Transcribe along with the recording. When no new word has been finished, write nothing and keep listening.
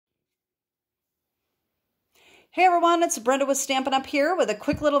Hey everyone, it's Brenda with Stampin' Up here with a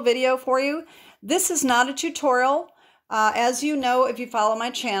quick little video for you. This is not a tutorial. As you know, if you follow my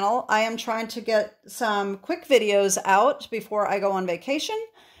channel, I am trying to get some quick videos out before I go on vacation.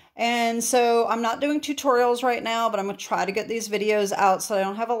 And so I'm not doing tutorials right now, but I'm going to try to get these videos out so I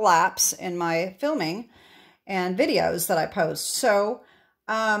don't have a lapse in my filming and videos that I post. So,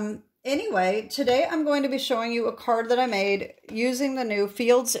 anyway, today I'm going to be showing you a card that I made using the new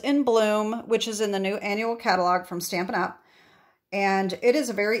Fields in Bloom, which is in the new annual catalog from Stampin' Up. And it is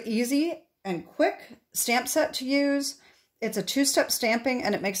a very easy and quick stamp set to use. It's a two-step stamping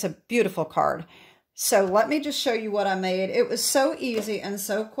and it makes a beautiful card. So let me just show you what I made. It was so easy and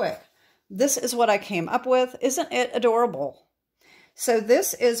so quick. This is what I came up with. Isn't it adorable? So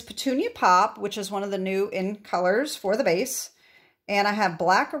this is Petunia Pop, which is one of the new in colors for the base. And I have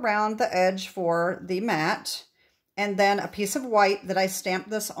black around the edge for the matte, and then a piece of white that I stamped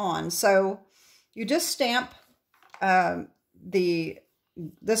this on. So you just stamp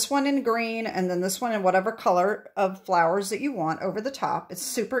this one in green and then this one in whatever color of flowers that you want over the top. It's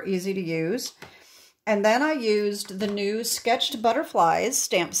super easy to use. And then I used the new Sketched Butterflies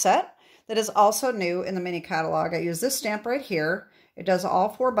stamp set that is also new in the mini catalog. I use this stamp right here. It does all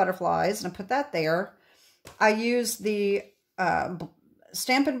 4 butterflies, and I put that there. I used the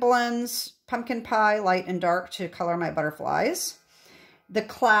Stampin' Blends Pumpkin Pie Light and Dark to color my butterflies. The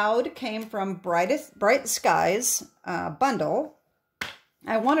cloud came from Bright Skies bundle.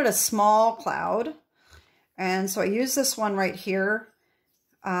 I wanted a small cloud, and so I used this one right here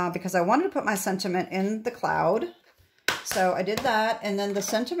because I wanted to put my sentiment in the cloud. So I did that, and then the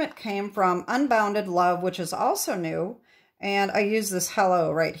sentiment came from Unbounded Love, which is also new, and I used this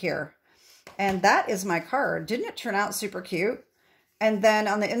hello right here. And that is my card. Didn't it turn out super cute? And then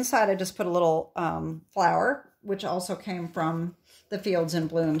on the inside, I just put a little flower, which also came from the Fields in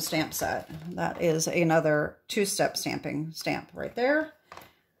Bloom stamp set. That is another two-step stamping stamp right there.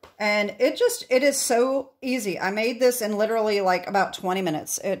 And it is so easy. I made this in literally like about 20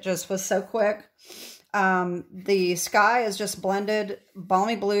 minutes. It just was so quick. The sky is just blended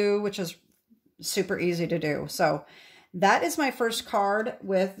balmy blue, which is super easy to do. So that is my first card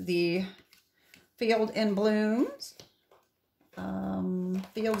with the Fields in Bloom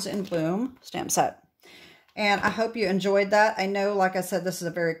stamp set. And I hope you enjoyed that. I know, like I said, this is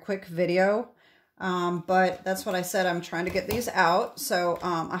a very quick video, but that's what I said. I'm trying to get these out. So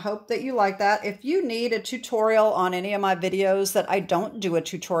I hope that you like that. If you need a tutorial on any of my videos that I don't do a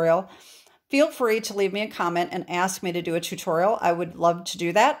tutorial, feel free to leave me a comment and ask me to do a tutorial. I would love to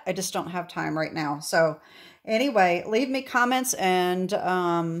do that. I just don't have time right now. So anyway, leave me comments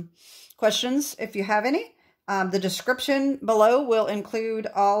and questions if you have any. The description below will include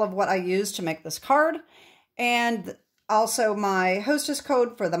all of what I used to make this card, and also my Hostess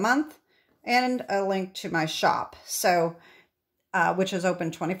code for the month, and a link to my shop, so which is open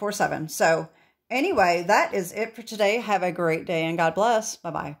 24/7. So anyway, that is it for today. Have a great day and God bless.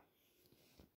 Bye-bye.